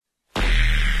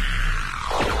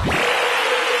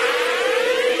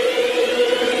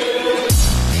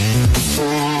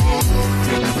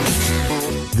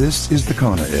This is the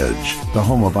Kona Edge, the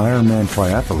home of Ironman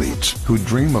triathletes who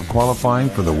dream of qualifying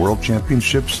for the World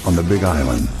Championships on the Big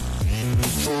Island.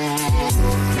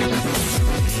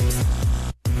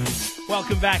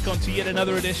 Welcome back onto yet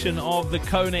another edition of the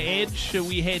Kona Edge.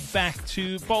 We head back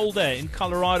to Boulder in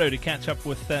Colorado to catch up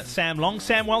with Sam Long.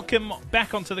 Sam, welcome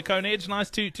back onto the Kona Edge. Nice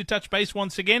to touch base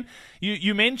once again.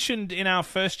 You mentioned in our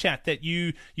first chat that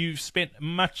you've spent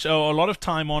a lot of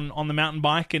time on the mountain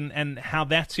bike and how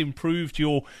that's improved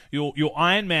your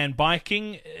Ironman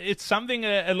biking. It's something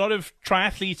a lot of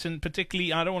triathletes, and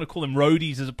particularly, I don't want to call them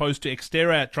roadies as opposed to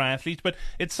Xterra triathletes, but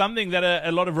it's something that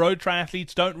a lot of road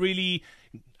triathletes don't really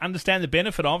understand the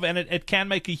benefit of, and it can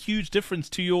make a huge difference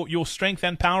to your strength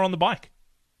and power on the bike.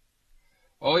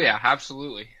 Oh yeah,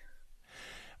 absolutely.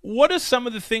 What are some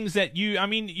of the things that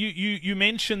you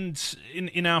mentioned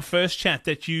in our first chat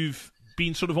that you've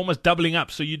been sort of almost doubling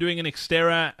up, so you're doing an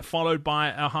Xterra followed by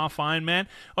a half Ironman.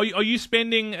 Are you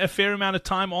spending a fair amount of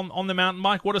time on the mountain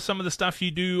bike? What are some of the stuff you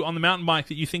do on the mountain bike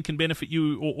that you think can benefit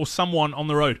you or someone on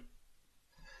the road?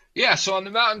 Yeah, so on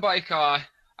the mountain bike, I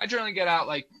generally get out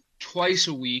like twice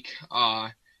a week,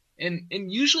 and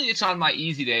usually it's on my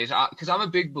easy days, because I'm a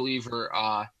big believer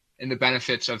in the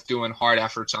benefits of doing hard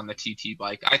efforts on the TT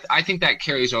bike. I think that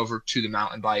carries over to the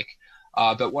mountain bike,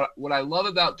 but what I love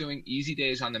about doing easy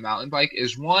days on the mountain bike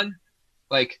is, one,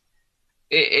 like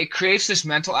it creates this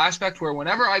mental aspect where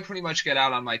whenever I pretty much get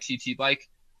out on my TT bike,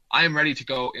 I am ready to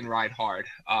go and ride hard,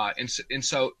 and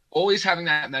so always having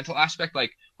that mental aspect,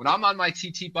 like when I'm on my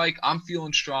TT bike, I'm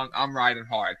feeling strong, I'm riding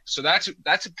hard. So that's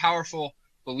a powerful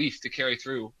belief to carry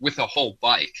through with a whole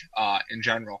bike in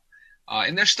general.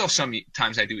 And there's still some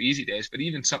times I do easy days, but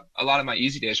even a lot of my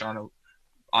easy days are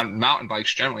on mountain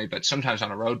bikes generally, but sometimes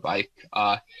on a road bike.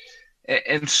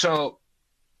 And so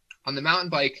on the mountain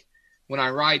bike, when I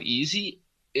ride easy,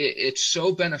 it's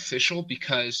so beneficial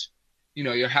because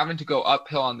you're having to go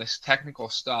uphill on this technical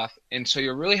stuff. And so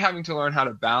you're really having to learn how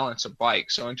to balance a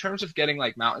bike. So in terms of getting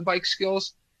like mountain bike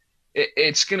skills,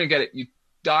 it's going to get you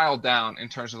dialed down in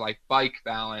terms of like bike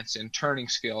balance and turning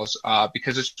skills,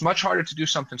 because it's much harder to do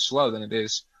something slow than it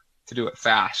is to do it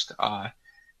fast.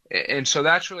 And so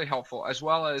that's really helpful, as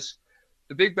well as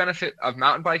the big benefit of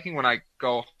mountain biking when I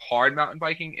go hard mountain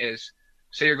biking is,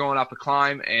 say you're going up a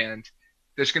climb and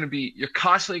you're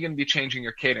constantly going to be changing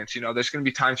your cadence. There's going to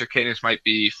be times your cadence might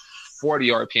be 40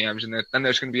 RPMs, and then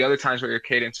there's going to be other times where your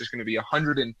cadence is going to be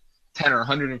 110 or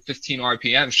 115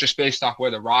 RPMs just based off where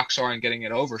the rocks are and getting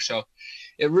it over. So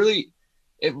it really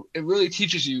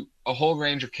teaches you a whole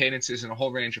range of cadences and a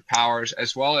whole range of powers,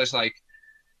 as well as like,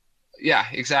 yeah,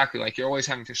 exactly. Like you're always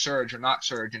having to surge or not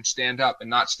surge and stand up and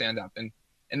not stand up. And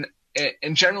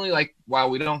generally, like,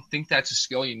 while we don't think that's a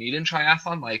skill you need in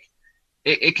triathlon, like,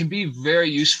 it can be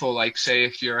very useful, like, say,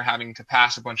 if you're having to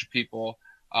pass a bunch of people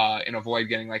and avoid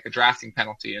getting, like, a drafting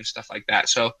penalty and stuff like that.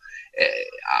 So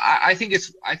I think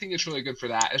it's really good for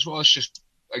that, as well as just,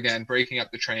 again, breaking up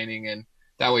the training, and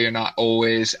that way you're not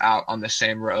always out on the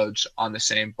same roads, on the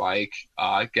same bike,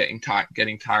 getting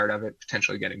tired of it,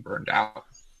 potentially getting burned out.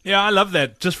 Yeah, I love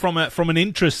that. Just from an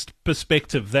interest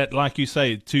perspective, that, like you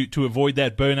say, to avoid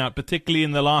that burnout, particularly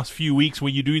in the last few weeks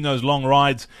where you're doing those long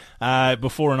rides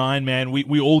before an Ironman,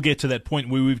 we all get to that point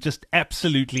where we've just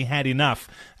absolutely had enough,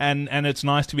 and it's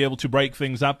nice to be able to break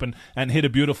things up and hit a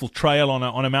beautiful trail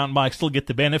on a mountain bike, still get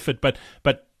the benefit, but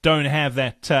don't have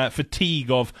that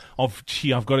fatigue of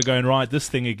gee, I've got to go and ride this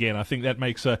thing again. I think that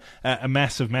makes a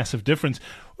massive difference.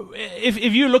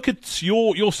 If you look at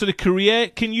your sort of career,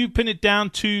 can you pin it down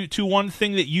to one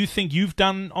thing that you think you've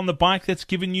done on the bike that's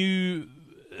given you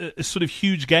sort of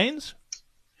huge gains?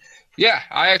 Yeah,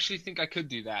 I actually think I could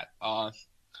do that.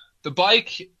 The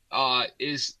bike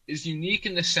is unique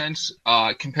in the sense,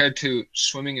 compared to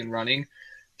swimming and running,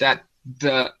 that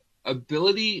the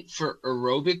ability for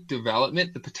aerobic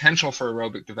development, the potential for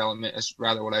aerobic development is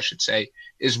rather what I should say,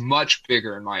 is much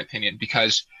bigger in my opinion,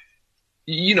 because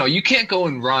you can't go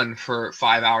and run for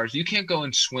 5 hours. You can't go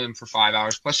and swim for 5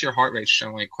 hours. Plus your heart rate's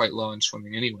generally quite low in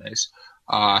swimming anyways.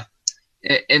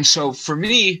 And so for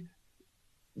me,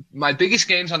 my biggest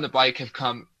gains on the bike have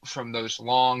come from those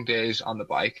long days on the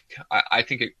bike. I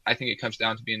think it comes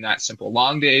down to being that simple.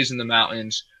 Long days in the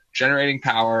mountains, generating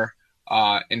power,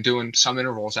 and doing some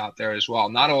intervals out there as well.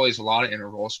 Not always a lot of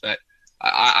intervals, but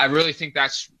I really think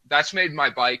that's made my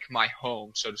bike my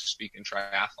home, so to speak, in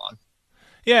triathlon.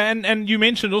 Yeah, and you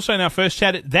mentioned also in our first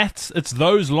chat, it's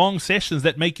those long sessions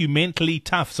that make you mentally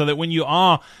tough, so that when you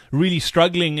are really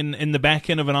struggling in the back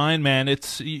end of an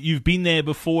Ironman, you've been there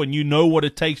before and you know what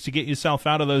it takes to get yourself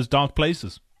out of those dark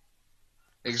places.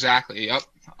 Exactly, yep.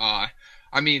 I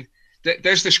mean,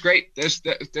 there's this great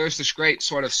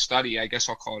sort of study, I guess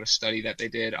I'll call it a study, that they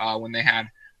did when they had,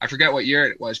 I forget what year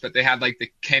it was, but they had like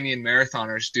the Kenyan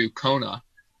marathoners do Kona,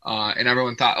 and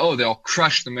everyone thought, oh, they'll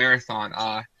crush the marathon,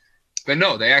 but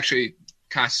no, they actually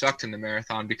kind of sucked in the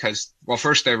marathon because, well,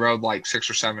 first they rode like 6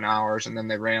 or 7 hours, and then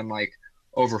they ran like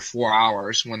over 4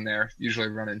 hours when they're usually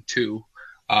running 2,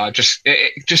 just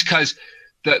because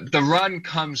the run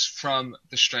comes from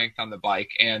the strength on the bike,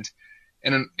 and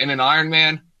in an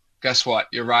Ironman, guess what?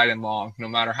 You're riding long. No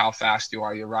matter how fast you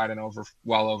are, you're riding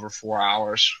well over 4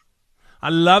 hours. I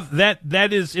love that.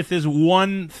 That is, if there's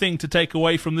one thing to take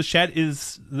away from this chat,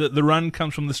 is the run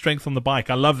comes from the strength on the bike.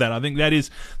 I love that. I think that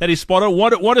is spot on.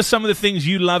 What are some of the things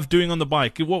you love doing on the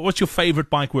bike? What's your favorite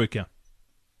bike workout?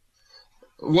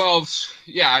 Well,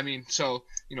 yeah, I mean, so,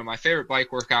 my favorite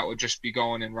bike workout would just be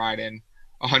going and riding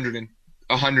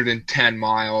 110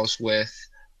 miles with,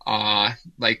 I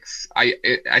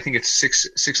think it's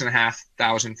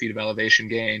 6,500 feet of elevation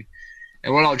gain.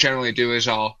 And what I'll generally do is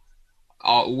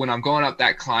when I'm going up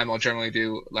that climb, I'll generally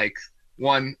do like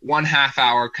one half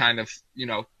hour kind of,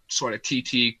 sort of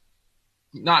TT,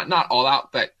 not all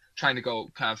out, but trying to go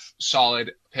kind of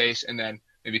solid pace, and then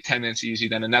maybe 10 minutes easy,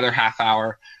 then another half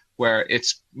hour where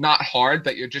it's not hard,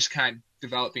 but you're just kind of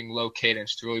developing low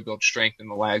cadence to really build strength in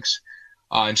the legs.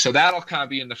 And so that'll kind of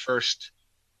be in the first,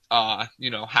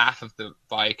 half of the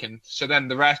bike. And so then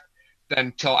the rest,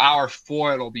 then till hour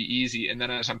 4, it'll be easy. And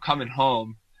then as I'm coming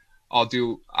home,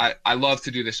 I love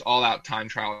to do this all out time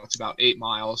trial. It's about 8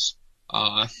 miles.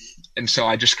 And so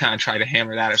I just kind of try to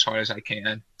hammer that as hard as I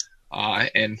can.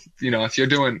 And if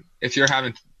you're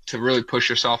having to really push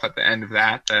yourself at the end of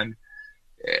that, then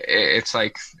it's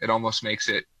like, it almost makes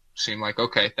it seem like,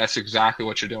 okay, that's exactly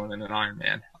what you're doing in an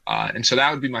Ironman. And so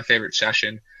that would be my favorite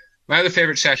session. My other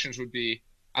favorite sessions would be,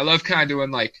 I love kind of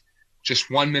doing like just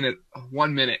 1 minute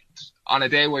on a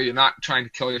day where you're not trying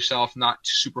to kill yourself, not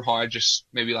super hard, just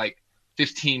maybe like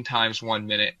 15 times 1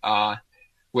 minute.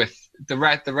 With the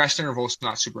rest interval is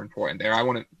not super important there.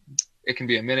 It can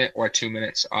be a minute or 2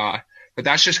 minutes. But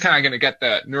that's just kind of going to get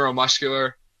the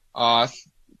neuromuscular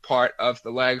part of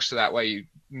the legs, so that way you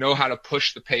know how to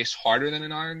push the pace harder than an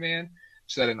Ironman,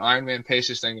 so that an Ironman pace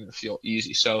is then going to feel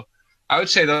easy. So I would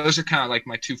say those are kind of like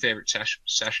my 2 favorite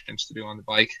sessions to do on the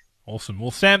bike. Awesome. Well,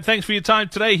 Sam, thanks for your time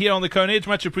today here on the Kona Edge.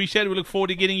 Much appreciated. We look forward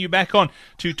to getting you back on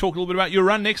to talk a little bit about your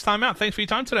run next time out. Thanks for your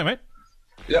time today, mate.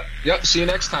 Yep. See you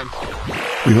next time.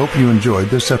 We hope you enjoyed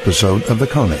this episode of the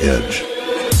Kona Edge.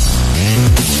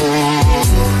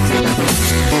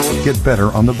 Get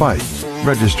better on the bike.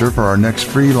 Register for our next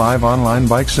free live online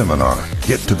bike seminar.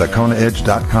 Get to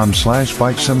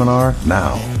thekonaedge.com/bike seminar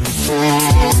now.